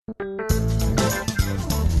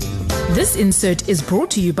This insert is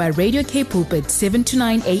brought to you by Radio K Pulpit 7 to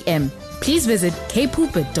 9 a.m. Please visit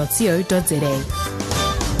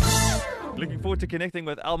kpulpit.co.za. Looking forward to connecting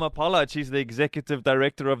with Elma Pollard. She's the Executive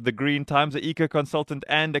Director of the Green Times, an eco-consultant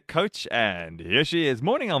and a coach. And here she is.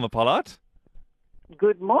 Morning, Elma Pollard.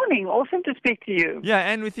 Good morning. Awesome to speak to you. Yeah,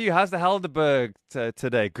 and with you. How's the Helderberg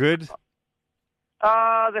today? Good?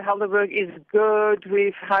 The Helderberg is good.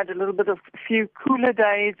 We've had a few cooler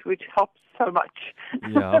days, which helps so much.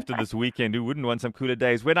 Yeah, after this weekend, who wouldn't want some cooler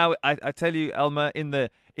days? When I tell you, Elma, in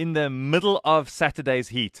the middle of Saturday's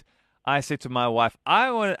heat, I said to my wife,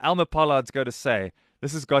 I want Elma Pollard's got to say,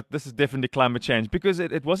 this is definitely climate change, because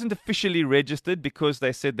it wasn't officially registered because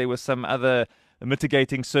they said there were some other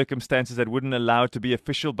mitigating circumstances that wouldn't allow it to be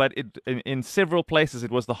official. But in several places,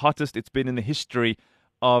 it was the hottest it's been in the history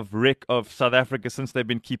of South Africa since they've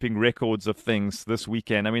been keeping records of things this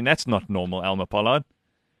weekend. I mean, that's not normal, Elma Pollard.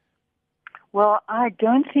 Well, I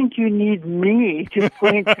don't think you need me to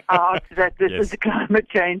point out that this is climate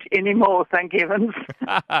change anymore, thank heavens.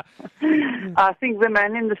 I think the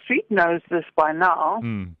man in the street knows this by now.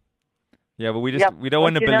 Yeah, but we don't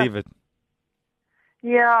want to believe it.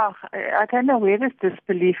 Yeah, I don't know where this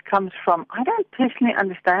disbelief comes from. I don't personally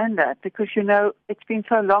understand that because, it's been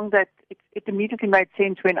so long that it immediately made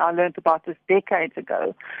sense when I learned about this decades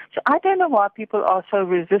ago. So I don't know why people are so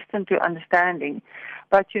resistant to understanding.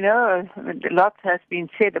 But, a lot has been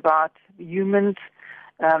said about humans'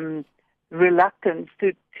 reluctance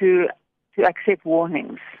to accept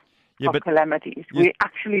warnings of calamities. Yeah. We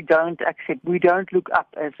actually don't accept. We don't look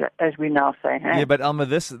up, as we now say. Hey? Yeah, but Elma,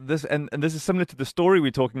 this and this is similar to the story we're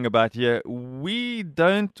talking about here. We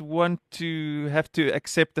don't want to have to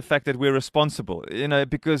accept the fact that we're responsible,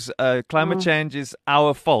 because climate change is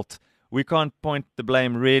our fault. We can't point the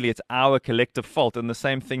blame, really. It's our collective fault. And the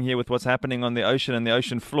same thing here with what's happening on the ocean and the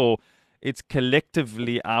ocean floor. It's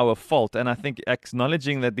collectively our fault. And I think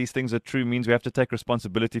acknowledging that these things are true means we have to take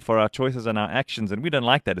responsibility for our choices and our actions. And we don't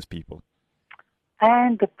like that as people.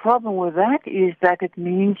 And the problem with that is that it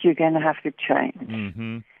means you're going to have to change.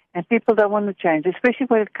 Mm-hmm. And people don't want to change, especially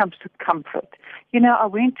when it comes to comfort. I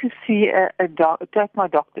went to see take my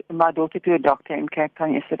daughter to a doctor in Cape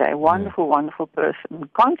Town yesterday. Wonderful, wonderful person,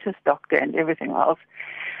 conscious doctor and everything else.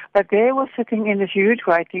 But they were sitting in this huge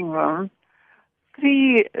waiting room,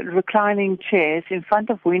 3 reclining chairs in front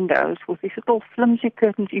of windows with these little flimsy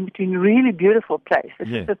curtains in between. Really beautiful place. This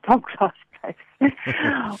is a top-class place.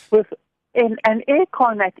 With an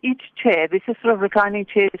aircon at each chair. This is sort of reclining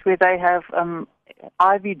chairs where they have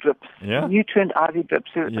IV drips, nutrient IV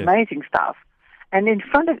drips, amazing stuff. And in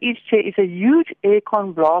front of each chair is a huge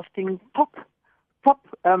aircon blasting top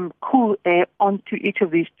cool air onto each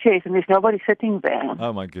of these chairs, and there's nobody sitting there.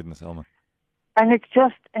 Oh my goodness, Elma. And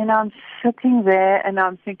and I'm sitting there and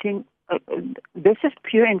I'm thinking, this is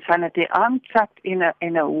pure insanity. I'm trapped in a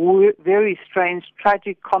very strange,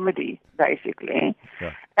 tragic comedy, basically.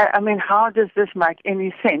 Yeah. I mean, how does this make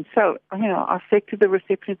any sense? So, I said to the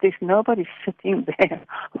receptionist, there's nobody sitting there.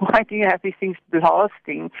 Why do you have these things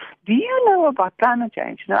blasting? Do you know about climate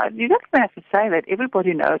change? No, you don't even have to say that.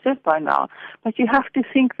 Everybody knows it by now. But you have to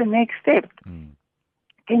think the next step.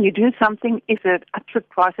 Can you do something if there's absolute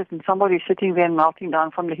crisis and somebody's sitting there and melting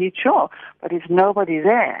down from the heat? Sure, but if nobody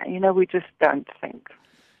there, we just don't think.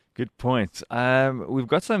 Good point. We've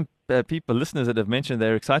got some listeners that have mentioned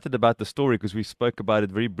they're excited about the story because we spoke about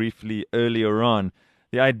it very briefly earlier on.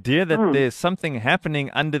 The idea that there's something happening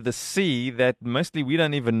under the sea that mostly we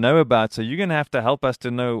don't even know about. So you're going to have to help us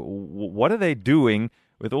to know what are they doing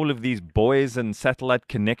with all of these buoys and satellite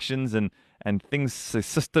connections and things,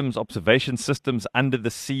 systems, observation systems under the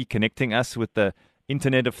sea connecting us with the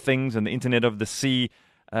Internet of Things and the Internet of the Sea.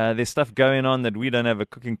 There's stuff going on that we don't have a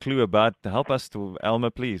cooking clue about. To help us,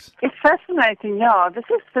 Elma, please. It's fascinating, yeah. This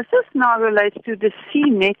is now relates to the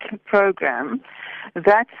CNET program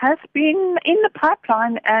that has been in the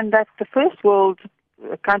pipeline and that the first world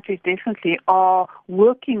countries definitely are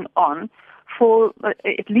working on for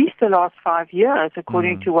at least the last 5 years,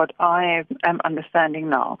 according to what I am understanding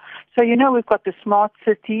now. So, we've got the smart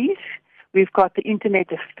cities, we've got the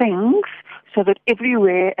Internet of Things, so that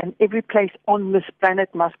everywhere and every place on this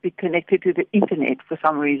planet must be connected to the Internet for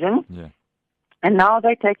some reason. Yeah. And now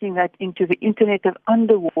they're taking that into the Internet of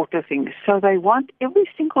underwater things. So they want every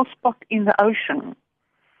single spot in the ocean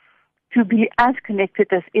to be as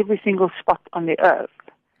connected as every single spot on the earth.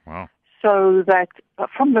 Wow. So that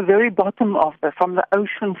from the very bottom from the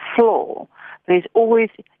ocean floor, there's always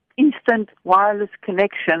instant wireless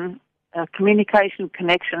connection, communication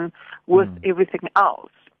connection with everything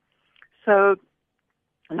else. So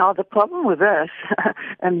Now, the problem with this,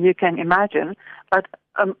 and you can imagine, but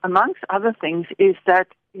amongst other things, is that,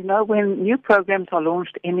 when new programs are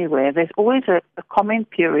launched anywhere, there's always a comment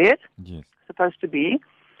period, Yes. supposed to be,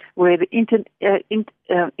 where the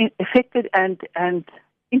affected and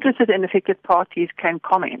interested and affected parties can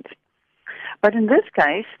comment. But in this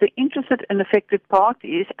case, the interested and affected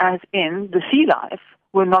parties, as in the sea life,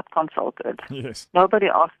 were not consulted. Yes. Nobody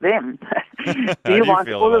asked them. Do do you you want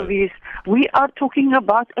feel all about of it? these? We are talking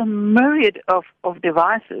about a myriad of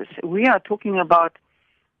devices. We are talking about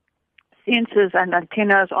sensors and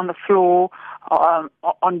antennas on the floor,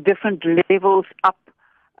 on different levels up,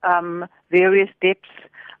 various depths,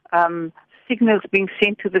 signals being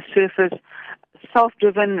sent to the surface,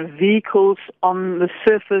 self-driven vehicles on the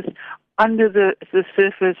surface, under the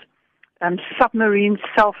surface, submarines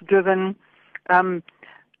self-driven,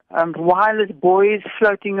 wireless buoys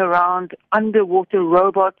floating around, underwater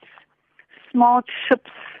robots, smart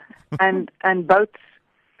ships and boats.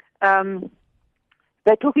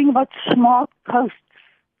 They're talking about smart coasts.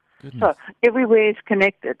 Goodness. So everywhere is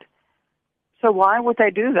connected. So why would they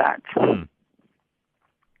do that?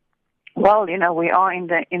 Well, we are in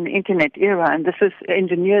the internet era, and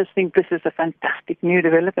engineers think this is a fantastic new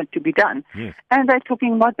development to be done. Yes. And they're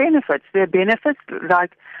talking about benefits. There are benefits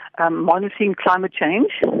like monitoring climate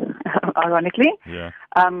change, ironically, Yeah.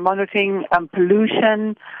 monitoring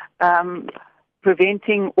pollution,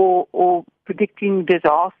 preventing or predicting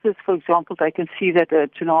disasters. For example, they can see that a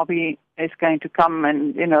tsunami is going to come,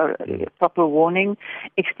 and proper warning.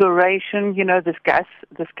 Exploration, this gas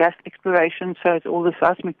exploration. So it's all the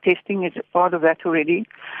seismic testing is part of that already.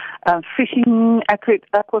 Fishing,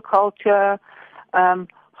 aquaculture,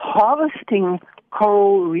 harvesting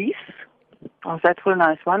coral reefs. Oh, that's a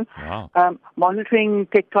nice one. Wow. Monitoring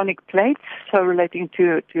tectonic plates, so relating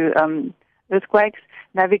to earthquakes,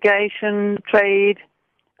 navigation, trade,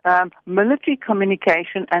 military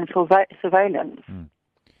communication, and surveillance.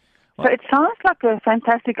 So it sounds like a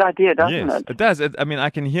fantastic idea, doesn't Yes, it? it does. I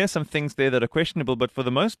can hear some things there that are questionable, but for the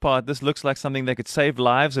most part, this looks like something that could save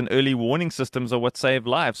lives, and early warning systems are what save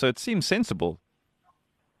lives. So it seems sensible.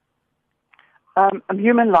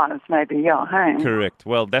 Human lives, maybe, yeah. Hey? Correct.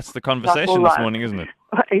 Well, that's the conversation all this lives. morning, isn't it?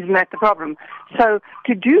 Isn't that the problem? So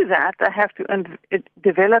to do that, they have to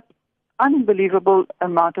develop unbelievable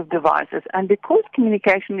amount of devices. And because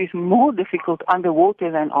communication is more difficult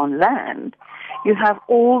underwater than on land, you have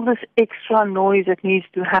all this extra noise that needs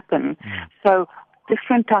to happen. So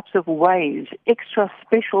different types of waves, extra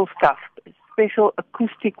special stuff, special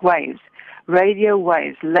acoustic waves, radio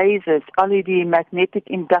waves, lasers, LED, magnetic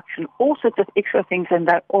induction, all sorts of extra things, and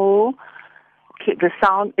they all, the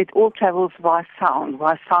sound, it all travels via sound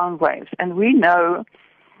waves. And we know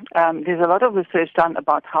there's a lot of research done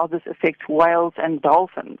about how this affects whales and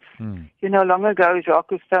dolphins. Long ago, Jacques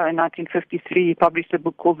Cousteau in 1953 he published a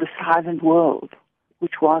book called The Silent World,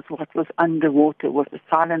 which was what was underwater, was a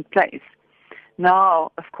silent place.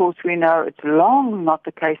 Now, of course, we know it's long not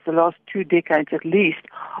the case, the last 2 decades at least.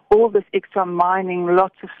 All this extra mining,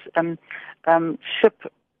 lots of ship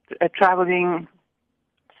traveling,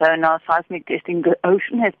 so now seismic testing, the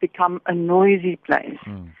ocean has become a noisy place.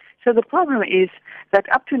 So the problem is that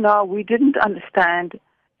up to now we didn't understand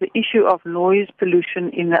the issue of noise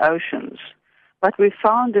pollution in the oceans. But we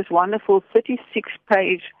found this wonderful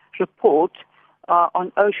 36-page report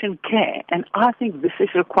on ocean care, and I think this is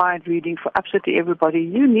required reading for absolutely everybody.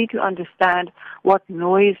 You need to understand what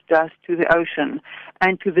noise does to the ocean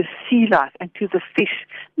and to the sea life and to the fish,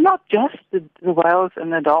 not just the whales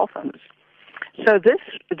and the dolphins. So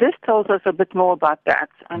this tells us a bit more about that,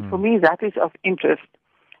 and for me that is of interest.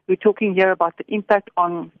 We're talking here about the impact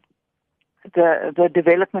on the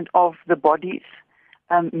development of the bodies,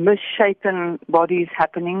 misshapen bodies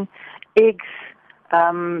happening, eggs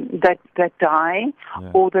that die,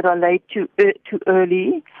 or that are laid too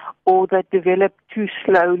early, or that develop too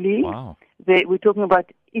slowly. Wow. We're talking about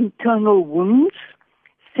internal wounds,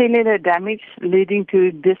 cellular damage leading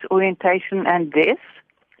to disorientation and death,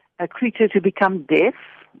 creatures who become deaf.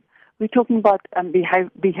 We're talking about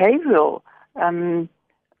behavioral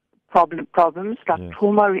problems like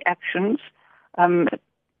trauma reactions,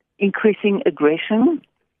 increasing aggression,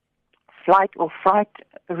 flight or fright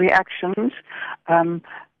reactions,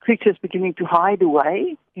 creatures beginning to hide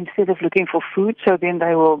away instead of looking for food, so then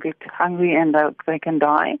they will get hungry and they can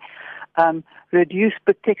die. Reduce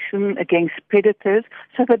protection against predators,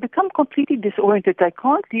 so they become completely disoriented. They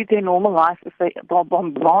can't lead their normal life if they are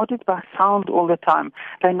bombarded by sound all the time.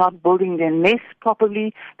 They're not building their nest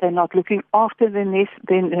properly. They're not looking after their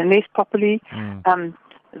nest properly.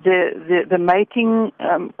 The mating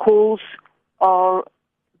calls are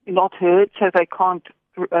not heard, so they can't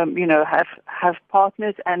have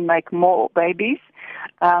partners and make more babies.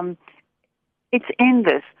 It's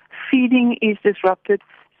endless. Feeding is disrupted.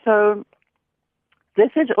 So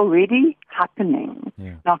this is already happening.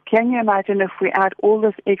 Yeah. Now, can you imagine if we add all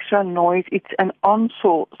this extra noise? It's an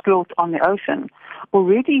onslaught on the ocean.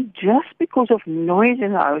 Already, just because of noise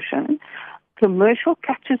in the ocean, commercial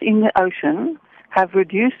catches in the ocean have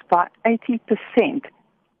reduced by 80%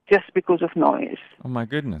 just because of noise. Oh, my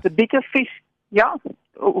goodness. The bigger fish,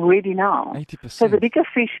 already now. 80%. So the bigger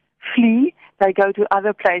fish flee, they go to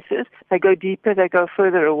other places, they go deeper, they go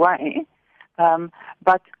further away.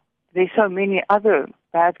 But there's so many other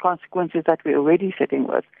bad consequences that we're already sitting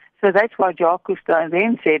with. So that's why Jacques Cousteau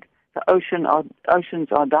then said the oceans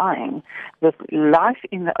are dying. The life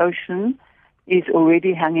in the ocean is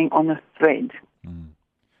already hanging on a thread.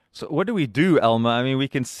 So what do we do, Elma? I mean, we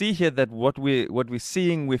can see here that what we're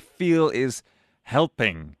seeing, we feel is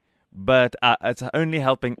helping, but it's only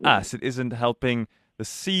helping us. It isn't helping the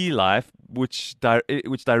sea life, which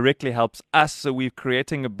directly helps us. So we're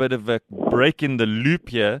creating a bit of a break in the loop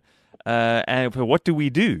here. And what do we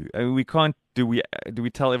do? I mean, we can't. Do we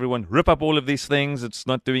tell everyone rip up all of these things? It's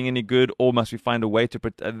not doing any good, or must we find a way to?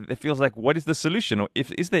 It feels like, what is the solution, or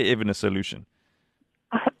is there even a solution?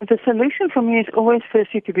 The solution for me is always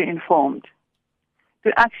firstly to be informed,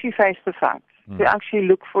 to actually face the facts, to actually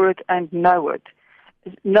look for it and know it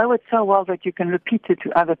so well that you can repeat it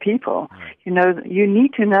to other people. You know, you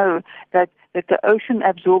need to know that the ocean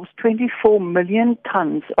absorbs 24 million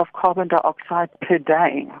tons of carbon dioxide per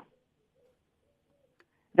day.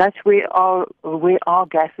 That's where our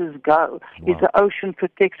gases go. Wow. Is the ocean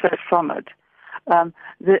protects us from it.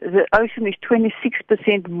 The ocean is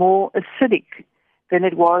 26% more acidic than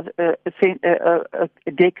it was a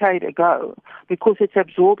decade ago because it's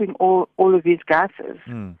absorbing all of these gases.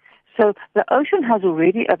 So the ocean has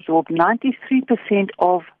already absorbed 93%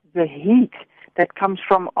 of the heat that comes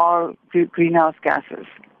from our greenhouse gases.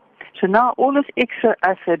 So now all this extra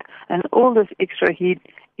acid and all this extra heat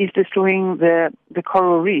is destroying the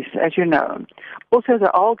coral reefs, as you know. Also the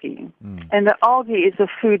algae. And the algae is the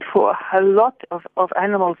food for a lot of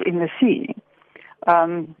animals in the sea.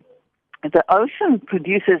 The ocean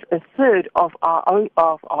produces a third of our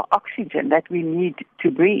oxygen that we need to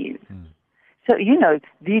breathe. So, you know,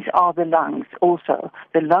 these are the lungs also.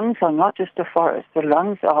 The lungs are not just the forest. The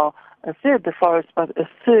lungs are a third the forest, but a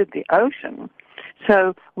third the ocean.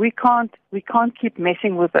 So we can't keep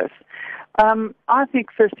messing with this. I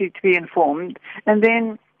think firstly to be informed, and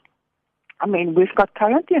then, I mean, we've got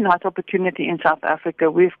currently a nice opportunity in South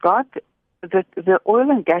Africa. We've got the Oil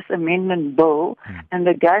and Gas Amendment Bill and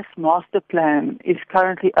the Gas Master Plan is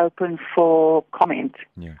currently open for comment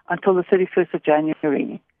until the 31st of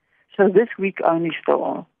January. So this week only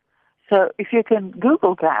still. So if you can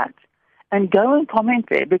Google that and go and comment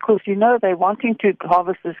there, because you know they're wanting to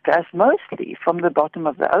harvest this gas mostly from the bottom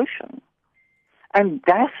of the ocean. And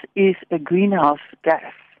gas is a greenhouse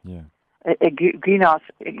gas. Yeah.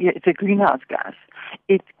 It's a greenhouse gas.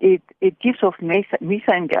 It gives off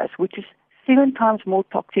methane gas, which is 7 times more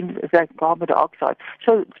toxic than carbon dioxide.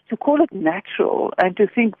 So to call it natural and to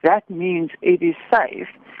think that means it is safe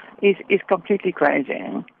is completely crazy.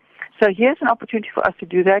 So here's an opportunity for us to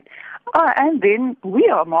do that. And then we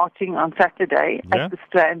are marching on Saturday at the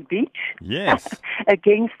Strand Beach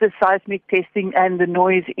against the seismic testing and the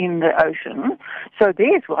noise in the ocean. So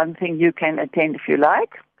there's one thing you can attend if you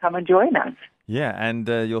like. Come and join us. Yeah, and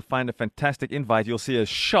you'll find a fantastic invite. You'll see a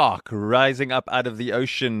shark rising up out of the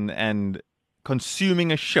ocean and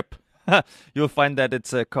consuming a ship. You'll find that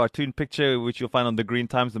it's a cartoon picture, which you'll find on the Green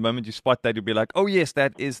Times. The moment you spot that, you'll be like, oh, yes,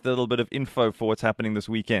 that is the little bit of info for what's happening this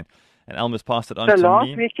weekend. And Elma's passed it on to me. So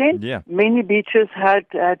last weekend, many beaches had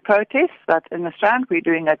protests, but in the Strand, we're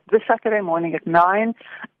doing it this Saturday morning at 9.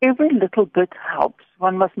 Every little bit helps.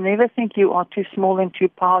 One must never think you are too small and too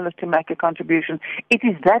powerless to make a contribution. It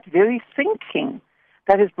is that very thinking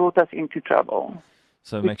that has brought us into trouble.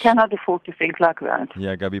 So we cannot afford to think like that.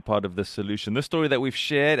 Yeah, got to be part of the solution. This story that we've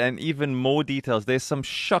shared and even more details, there's some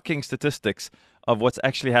shocking statistics of what's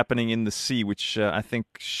actually happening in the sea, which I think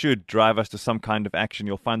should drive us to some kind of action.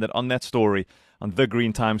 You'll find that on that story on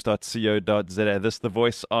thegreentimes.co.za. This is the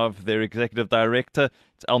voice of their executive director.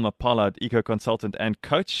 It's Elma Pollard, eco-consultant and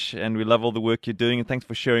coach. And we love all the work you're doing. And thanks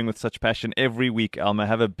for sharing with such passion every week, Elma.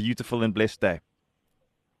 Have a beautiful and blessed day.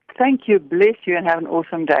 Thank you. Bless you and have an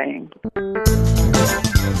awesome day.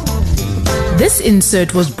 This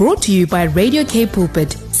insert was brought to you by Radio K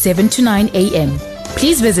Pulpit, 7 to 9 a.m.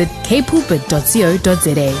 Please visit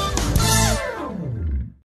kpulpit.co.za.